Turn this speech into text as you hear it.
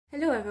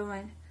Hello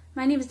everyone,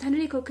 my name is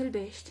Dhanuli Kokil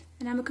Bisht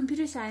and I'm a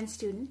computer science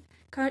student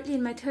currently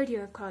in my third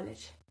year of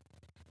college.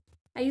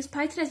 I use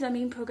Python as my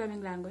main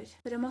programming language,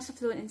 but I'm also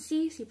fluent in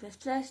C, C++,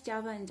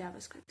 Java, and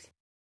JavaScript.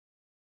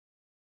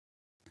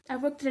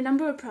 I've worked on a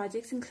number of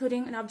projects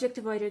including an object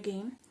avoider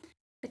game,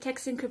 a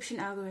text encryption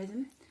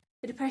algorithm,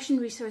 a depression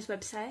resource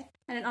website,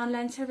 and an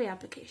online survey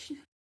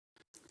application.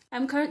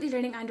 I'm currently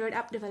learning Android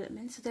app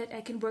development so that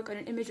I can work on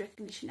an image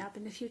recognition app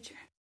in the future.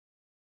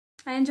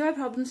 I enjoy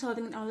problem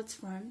solving in all its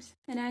forms,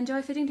 and I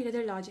enjoy fitting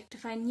together logic to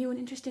find new and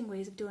interesting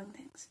ways of doing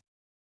things.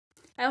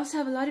 I also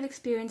have a lot of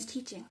experience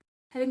teaching,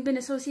 having been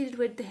associated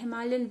with the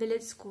Himalayan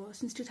Village School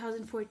since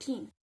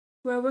 2014,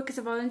 where I work as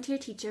a volunteer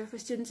teacher for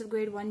students of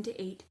grade 1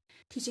 to 8,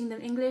 teaching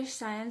them English,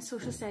 science,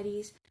 social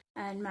studies,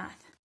 and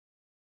math.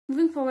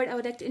 Moving forward, I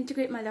would like to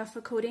integrate my love for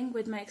coding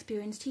with my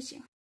experience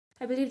teaching.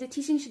 I believe that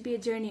teaching should be a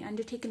journey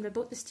undertaken by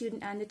both the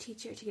student and the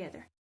teacher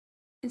together,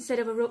 instead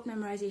of a rote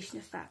memorization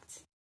of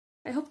facts.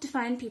 I hope to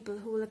find people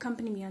who will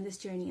accompany me on this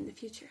journey in the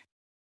future.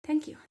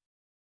 Thank you.